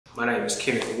My name is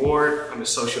Kenneth Ward. I'm a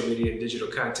social media and digital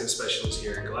content specialist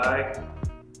here at Glide,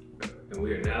 and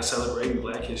we are now celebrating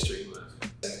Black History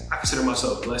Month. I consider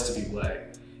myself blessed to be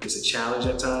Black. It's a challenge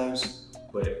at times,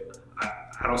 but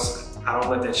I don't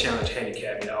let that challenge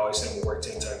handicap me. I always say I'm gonna work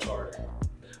 10 times harder.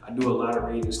 I do a lot of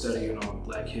reading and studying on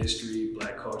Black history,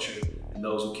 Black culture, and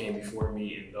those who came before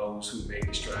me, and those who made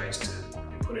the strides to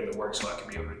put in the work so I can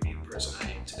be able to be the person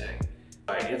I am today.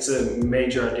 It's a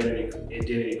major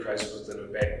identity crisis within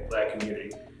the Black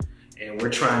community, and we're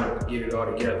trying to get it all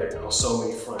together on so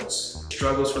many fronts.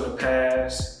 Struggles from the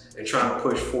past, and trying to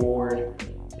push forward,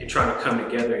 and trying to come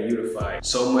together and unify.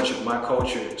 So much of my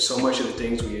culture, so much of the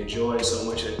things we enjoy, so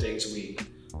much of the things we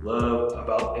love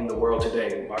about in the world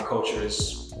today, my culture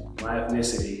is my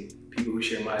ethnicity, people who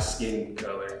share my skin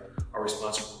color are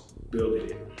responsible for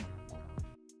building it.